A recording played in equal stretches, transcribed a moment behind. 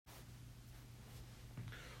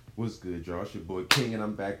What's good, y'all? It's your boy King, and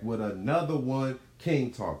I'm back with another one.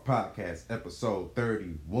 King Talk Podcast, episode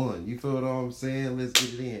 31. You feel what I'm saying? Let's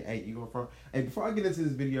get it in. Hey, you go from. Hey, before I get into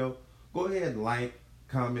this video, go ahead and like,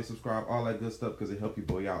 comment, subscribe, all that good stuff, because it help your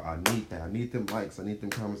boy out. I need that. I need them likes. I need them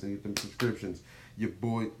comments. I need them subscriptions. Your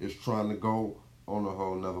boy is trying to go on a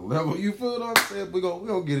whole nother level. You feel what I'm saying? We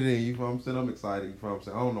gonna get it in. You feel what I'm saying? I'm excited. You feel what I'm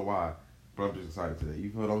saying? I don't know why, but I'm just excited today. You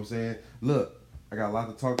feel what I'm saying? Look, I got a lot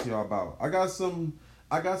to talk to y'all about. I got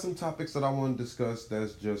some topics that I want to discuss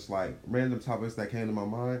that's just like random topics that came to my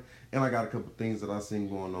mind. And I got a couple things that I seen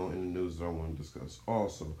going on in the news that I want to discuss.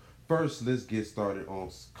 Also, first, let's get started on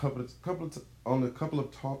a couple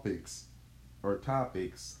of topics. I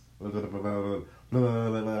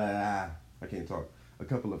can't talk. A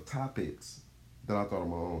couple of topics that I thought of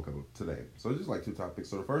my own today. So just like two topics.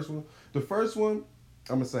 So the first one,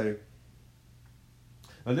 I'm going to say,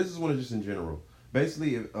 and this is one just in general.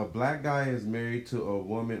 Basically, if a black guy is married to a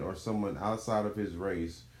woman or someone outside of his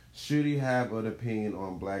race, should he have an opinion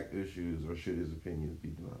on black issues, or should his opinions be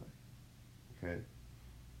denied? Okay.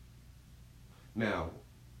 Now,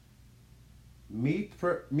 me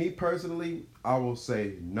personally, I will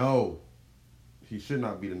say no. He should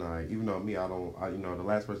not be denied. Even though the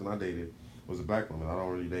last person I dated was a black woman. I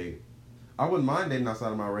don't really date. I wouldn't mind dating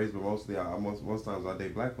outside of my race, but most times I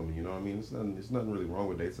date black women. You know what I mean? It's nothing really wrong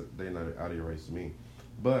with dating out of your race to me.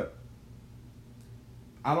 But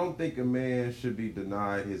I don't think a man should be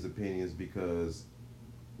denied his opinions, because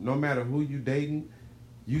no matter who you dating,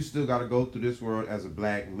 you still got to go through this world as a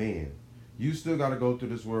black man. You still got to go through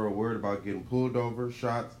this world worried about getting pulled over,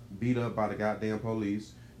 shot, beat up by the goddamn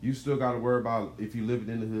police. You still got to worry about, if you living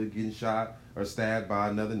in the hood, getting shot or stabbed by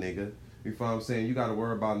another nigga. You feel what I'm saying? You got to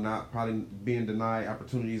worry about not probably being denied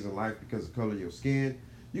opportunities in life because of the color of your skin.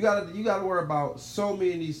 You got to worry about so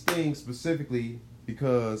many of these things specifically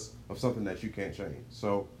because of something that you can't change.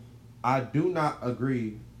 So I do not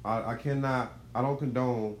agree. I don't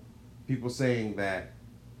condone people saying that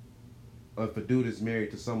if a dude is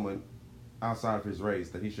married to someone outside of his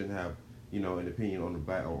race, that he shouldn't have, an opinion on the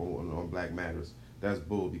black or on black matters. That's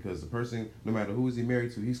bull, because the person, no matter who is he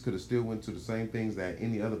married to, he could have still went to the same things that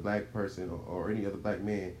any other black person or any other black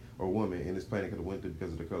man or woman in this planet could have went through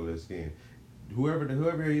because of the color of their skin.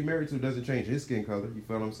 Whoever he married to doesn't change his skin color. You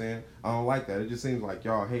feel what I'm saying? I don't like that. It just seems like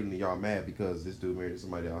y'all hating and y'all mad because this dude married to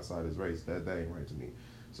somebody outside his race. That ain't right to me.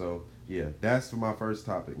 So, yeah, that's for my first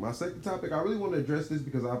topic. My second topic, I really want to address this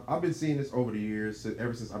because I've been seeing this over the years,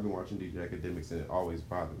 ever since I've been watching DJ Akademics, and it always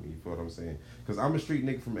bothered me, you feel what I'm saying? Because I'm a street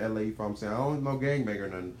nigga from LA, you feel what I'm saying? I don't know gangbanger or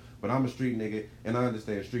nothing, but I'm a street nigga, and I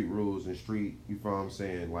understand street rules and street, you feel what I'm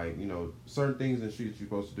saying? Like, certain things in the street that you're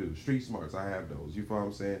supposed to do. Street smarts, I have those, you feel what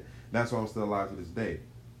I'm saying? That's why I'm still alive to this day.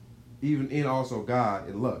 Even in also God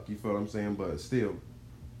and luck, you feel what I'm saying? But still,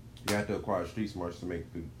 you have to acquire street smarts to make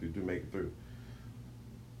it through.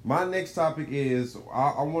 My next topic is,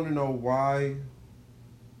 I want to know why.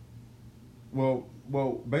 Well,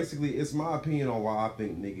 basically, it's my opinion on why I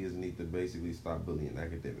think niggas need to basically stop bullying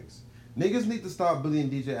academics. Niggas need to stop bullying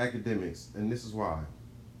DJ Akademics, and this is why.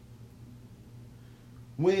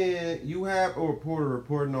 When you have a reporter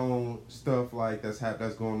reporting on stuff like that's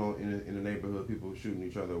going on in the neighborhood, people shooting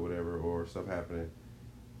each other or whatever, or stuff happening,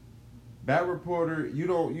 that reporter, you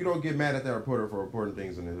don't get mad at that reporter for reporting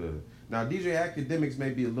things in the hood. Now, DJ Akademics may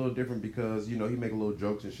be a little different because, he make a little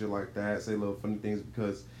jokes and shit like that, say little funny things,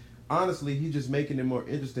 because honestly, he's just making it more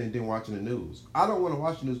interesting than watching the news. I don't want to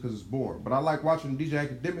watch the news because it's boring, but I like watching DJ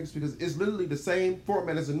Akademics because it's literally the same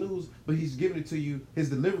format as the news, but he's giving it to you. His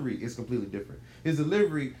delivery is completely different. His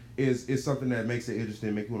delivery is something that makes it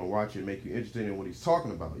interesting, make you want to watch it, make you interested in what he's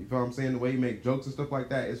talking about. You feel what I'm saying? The way he makes jokes and stuff like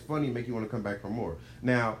that, it's funny, make you want to come back for more.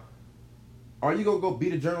 Now, are you going to go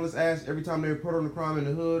beat a journalist's ass every time they report on a crime in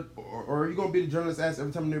the hood? Or are you going to beat a journalist's ass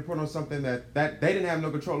every time they report on something that they didn't have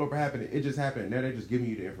no control over happening? It just happened. Now they're just giving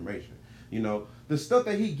you the information. The stuff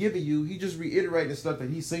that he giving you, he just reiterating the stuff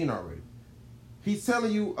that he's seen already. He's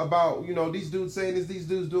telling you about, these dudes saying this, these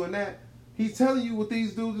dudes doing that. He's telling you what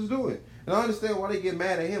these dudes is doing. And I understand why they get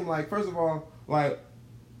mad at him. Like, first of all,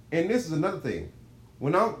 and this is another thing.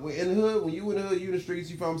 When I'm in the hood, when you in the hood, you in the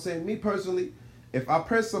streets, you feel what I'm saying? Me personally, if I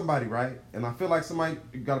press somebody, right, and I feel like somebody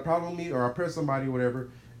got a problem with me, or I press somebody or whatever,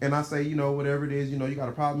 and I say, whatever it is, you got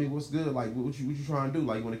a problem with me, what's good? Like, what you trying to do?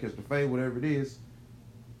 Like, you want to catch the fade, whatever it is.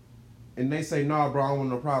 And they say, nah, bro, I don't want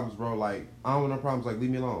no problems, bro. Like, I don't want no problems. Like, leave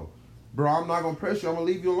me alone. Bro, I'm not going to press you. I'm going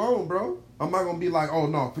to leave you alone, bro. I'm not going to be like, oh,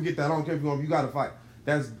 no, forget that. I don't care if you got to fight.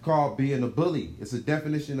 That's called being a bully. It's a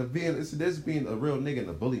definition of being a real nigga and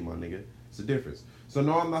a bully, my nigga. It's a difference. So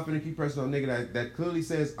no, I'm not finna keep pressing on a nigga that clearly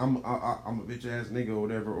says I'm a bitch ass nigga or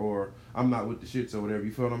whatever, or I'm not with the shits or whatever.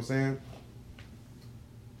 You feel what I'm saying?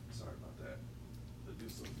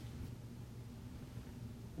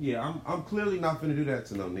 Yeah, I'm clearly not finna do that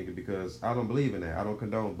to no nigga because I don't believe in that. I don't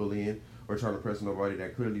condone bullying or trying to press nobody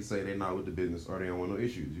that clearly say they not with the business or they don't want no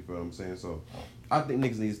issues. You feel what I'm saying? So I think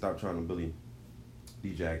niggas need to stop trying to bully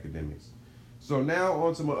DJ Akademics. So now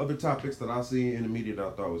on to my other topics that I see in the media that I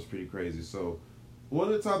thought was pretty crazy. So one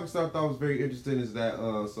of the topics that I thought was very interesting is that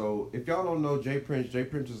so if y'all don't know J.Prince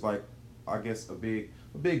is like, I guess a big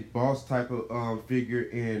boss type of figure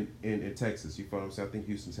in Texas. You feel what I'm saying? I think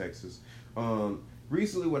Houston, Texas.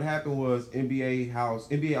 Recently, what happened was NBA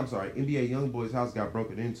Youngboy's house got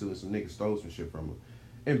broken into and some niggas stole some shit from him.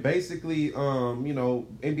 And basically,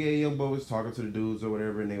 NBA Youngboy was talking to the dudes or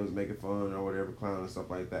whatever, and they was making fun or whatever, clowning and stuff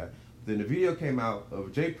like that. Then the video came out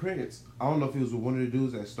of J.Prince. I don't know if he was with one of the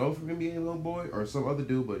dudes that stole from NBA Youngboy or some other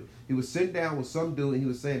dude, but he was sitting down with some dude and he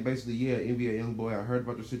was saying basically, yeah, NBA Youngboy, I heard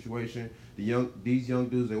about your situation. These young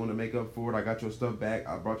dudes, they want to make up for it. I got your stuff back.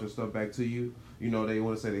 I brought your stuff back to you. You know, they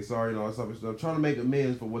want to say they sorry and all that stuff. Trying to make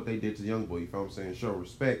amends for what they did to Youngboy. You feel what I'm saying? Show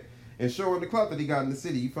respect and showing the clout that he got in the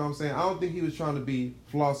city. You feel what I'm saying? I don't think he was trying to be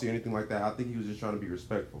flossy or anything like that. I think he was just trying to be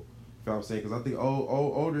respectful. You feel what I'm saying? Because I think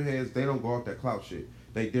older heads, they don't go off that clout shit.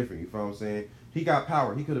 They different, you feel what I'm saying? He got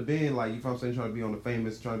power. He could have been like, you feel what I'm saying, trying to be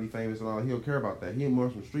famous and all. He don't care about that. He ain't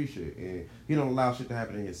more some street shit, and he don't allow shit to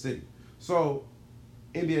happen in his city. So,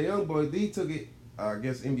 NBA Youngboy, he took it, I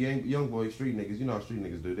guess NBA Youngboy street niggas, you know how street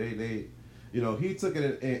niggas do. They he took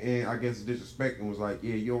it and I guess disrespect and was like,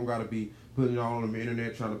 yeah, you don't gotta be putting it all on the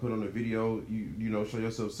internet, trying to put on a video, you know, show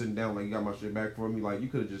yourself sitting down like you got my shit back for me. Like, you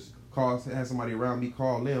could have just had somebody around me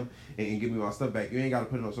call them and give me my stuff back. You ain't got to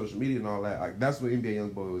put it on social media and all that. Like, that's what NBA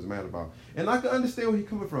Youngboy was mad about. And I can understand where he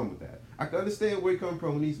coming from with that. I can understand where he coming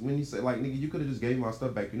from when he said, like, nigga, you could have just gave me my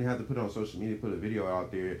stuff back. You didn't have to put it on social media, put a video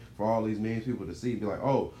out there for all these millions of people to see. Be like,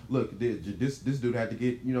 oh, look, this dude had to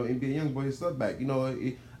get, you know, NBA Youngboy his stuff back. You know,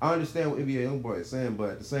 I understand what NBA Youngboy is saying,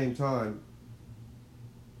 but at the same time,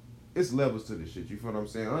 it's levels to this shit. You feel what I'm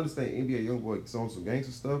saying? I understand NBA Youngboy on some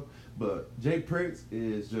gangster stuff, but J.Prince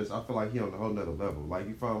is just, I feel like he on a whole nother level. Like,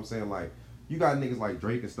 you feel what I'm saying? Like, you got niggas like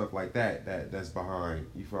Drake and stuff like that's behind,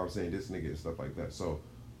 you feel what I'm saying, this nigga and stuff like that. So,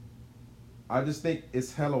 I just think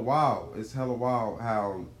it's hella wild. It's hella wild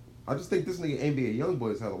how, I just think this nigga NBA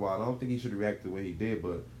Youngboy is hella wild. I don't think he should react the way he did,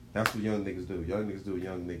 but that's what young niggas do. Young niggas do what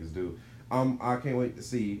young niggas do. I can't wait to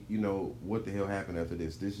see, you know, what the hell happened after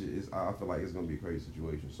this. This shit is, I feel like it's going to be a crazy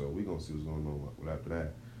situation. So we're going to see what's going on after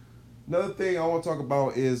that. Another thing I want to talk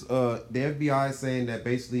about is the F.B.I. saying that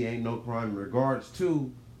basically ain't no crime in regards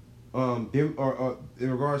to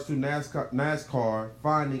NASCAR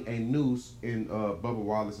finding a noose in Budda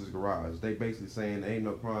Wallace's garage. They basically saying there ain't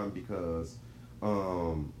no crime because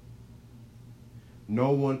no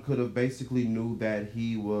one could have basically knew that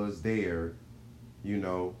he was there, you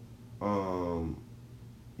know.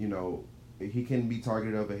 He can be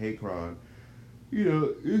targeted of a hate crime. You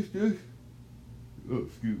know, it's just,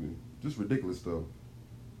 just ridiculous stuff.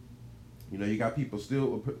 You know, you got people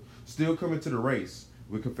still coming to the race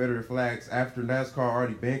with Confederate flags after NASCAR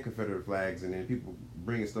already banned Confederate flags, and then people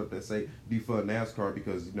bringing stuff that say defund NASCAR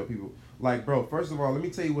because, you know, people like, bro, first of all, let me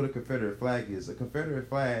tell you what a Confederate flag is. A Confederate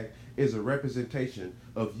flag is a representation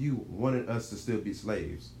of you wanting us to still be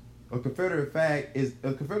slaves. A Confederate flag is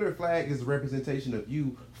a representation of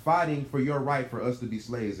you fighting for your right for us to be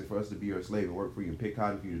slaves and for us to be your slave and work for you and pick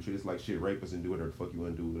cotton for you, to treat us like shit, rape us and do whatever the fuck you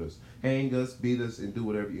want to do with us, hang us, beat us, and do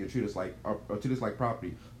whatever you, and treat us like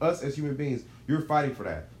property. Us as human beings, you're fighting for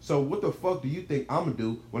that. So what the fuck do you think I'm gonna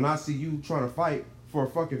do when I see you trying to fight for a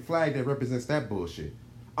fucking flag that represents that bullshit?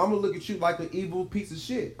 I'm gonna look at you like an evil piece of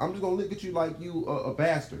shit. I'm just gonna look at you like you a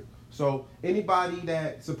bastard. So anybody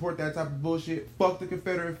that support that type of bullshit, fuck the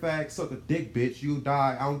Confederate flag, suck a dick, bitch. You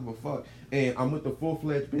die. I don't give a fuck. And I'm with the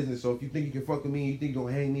full-fledged business. So if you think you can fuck with me, you think you're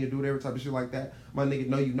gonna hang me or do whatever type of shit like that, my nigga,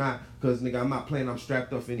 no, you not. Cause nigga, I'm not playing. I'm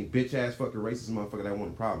strapped up for any bitch ass fucking racist motherfucker that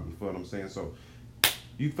want a problem. You feel what I'm saying? So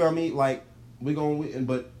you feel me? Like we going,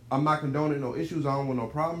 but I'm not condoning no issues. I don't want no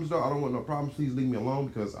problems though. I don't want no problems. Please leave me alone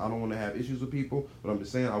because I don't want to have issues with people. But I'm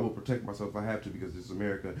just saying I will protect myself if I have to because this is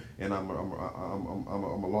America and I'm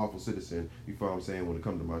a lawful citizen. You feel what I'm saying when it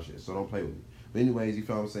comes to my shit. So don't play with me. But anyways, you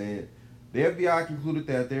feel what I'm saying. The FBI concluded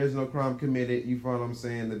that there is no crime committed. You feel what I'm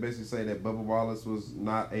saying? They basically say that Budda Wallace was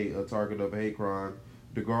not a target of a hate crime.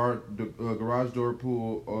 The garage door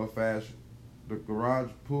pull the garage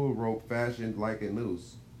pull rope fashioned like a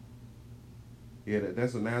noose. Yeah,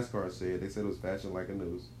 that's what NASCAR said. They said it was fashioned like a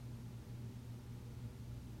noose.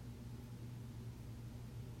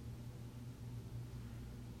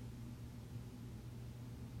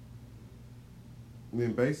 And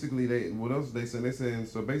then basically, what else they saying? They saying,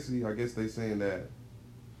 so basically, I guess they saying that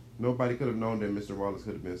nobody could have known that Mr. Wallace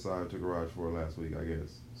could have been signed to Garage 4 last week, I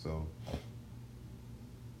guess. So,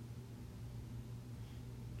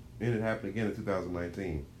 and it happened again in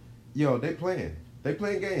 2019. Yo, they playing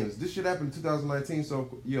games. This shit happened in 2019,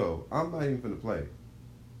 so yo, I'm not even finna play.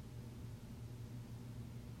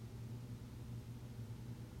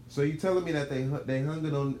 So you telling me that they hung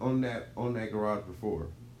it on that garage before?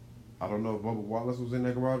 I don't know if Budda Wallace was in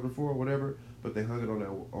that garage before or whatever, but they hung it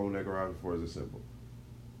on that garage before. Is it simple?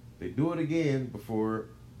 They do it again before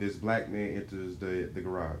this black man enters the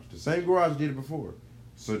garage. The same garage did it before.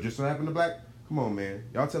 So just so happened to black. Come on, man.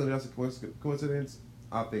 Y'all telling me that's a coincidence?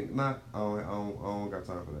 I think not. I don't got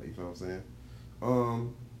time for that. You know what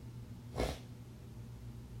I'm saying?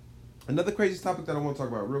 Another crazy topic that I want to talk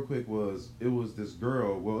about real quick was this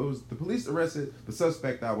girl. Well, it was the police arrested the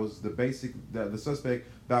suspect that was the suspect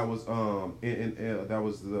that was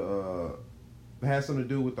had something to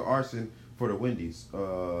do with the arson for the Wendys,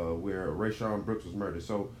 where Rayshard Brooks was murdered.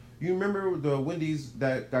 So you remember the Wendys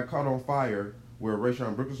that got caught on fire where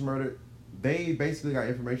Rayshard Brooks was murdered? They basically got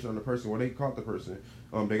information on the person where they caught the person.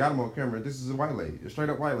 They got him on camera. This is a white lady, a straight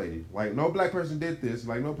up white lady. Like no black person did this. It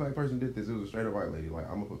was a straight up white lady. Like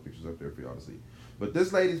I'm gonna put pictures up there for y'all to see. But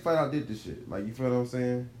this lady flat out did this shit. Like you feel what I'm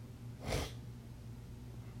saying?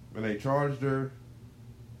 And they charged her.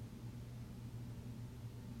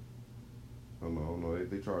 Oh no,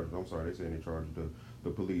 they charged. I'm sorry, they saying they charged the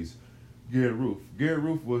police. Garrett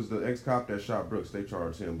Roof was the ex-cop that shot Brooks. They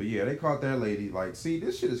charged him. But yeah, they caught that lady. Like, see,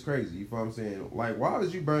 this shit is crazy. You feel what I'm saying? Like, why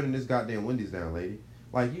is you burning this goddamn Wendys down, lady?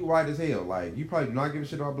 Like, you white as hell. Like, you probably do not give a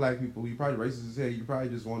shit about black people. You probably racist as hell. You probably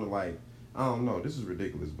just want to, like, I don't know. This is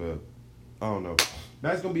ridiculous, but I don't know.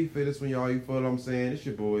 That's going to be for this one, y'all. You feel what I'm saying? It's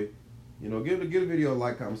your boy. You know, give a video a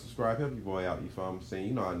like, comment, subscribe. Help your boy out. You feel what I'm saying?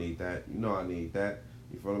 You know I need that. You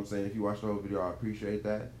feel what I'm saying? If you watch the whole video, I appreciate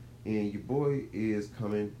that. And your boy is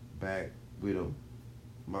coming back with them.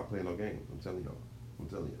 I'm not playing no games. I'm telling y'all.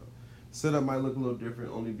 Setup might look a little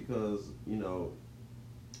different only because, you know,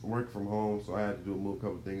 I work from home, so I had to move a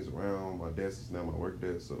couple things around. My desk is now my work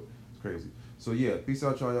desk, so it's crazy. So yeah, peace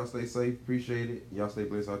out, y'all. Y'all stay safe. Appreciate it. Y'all stay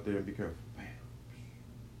blessed out there and be careful.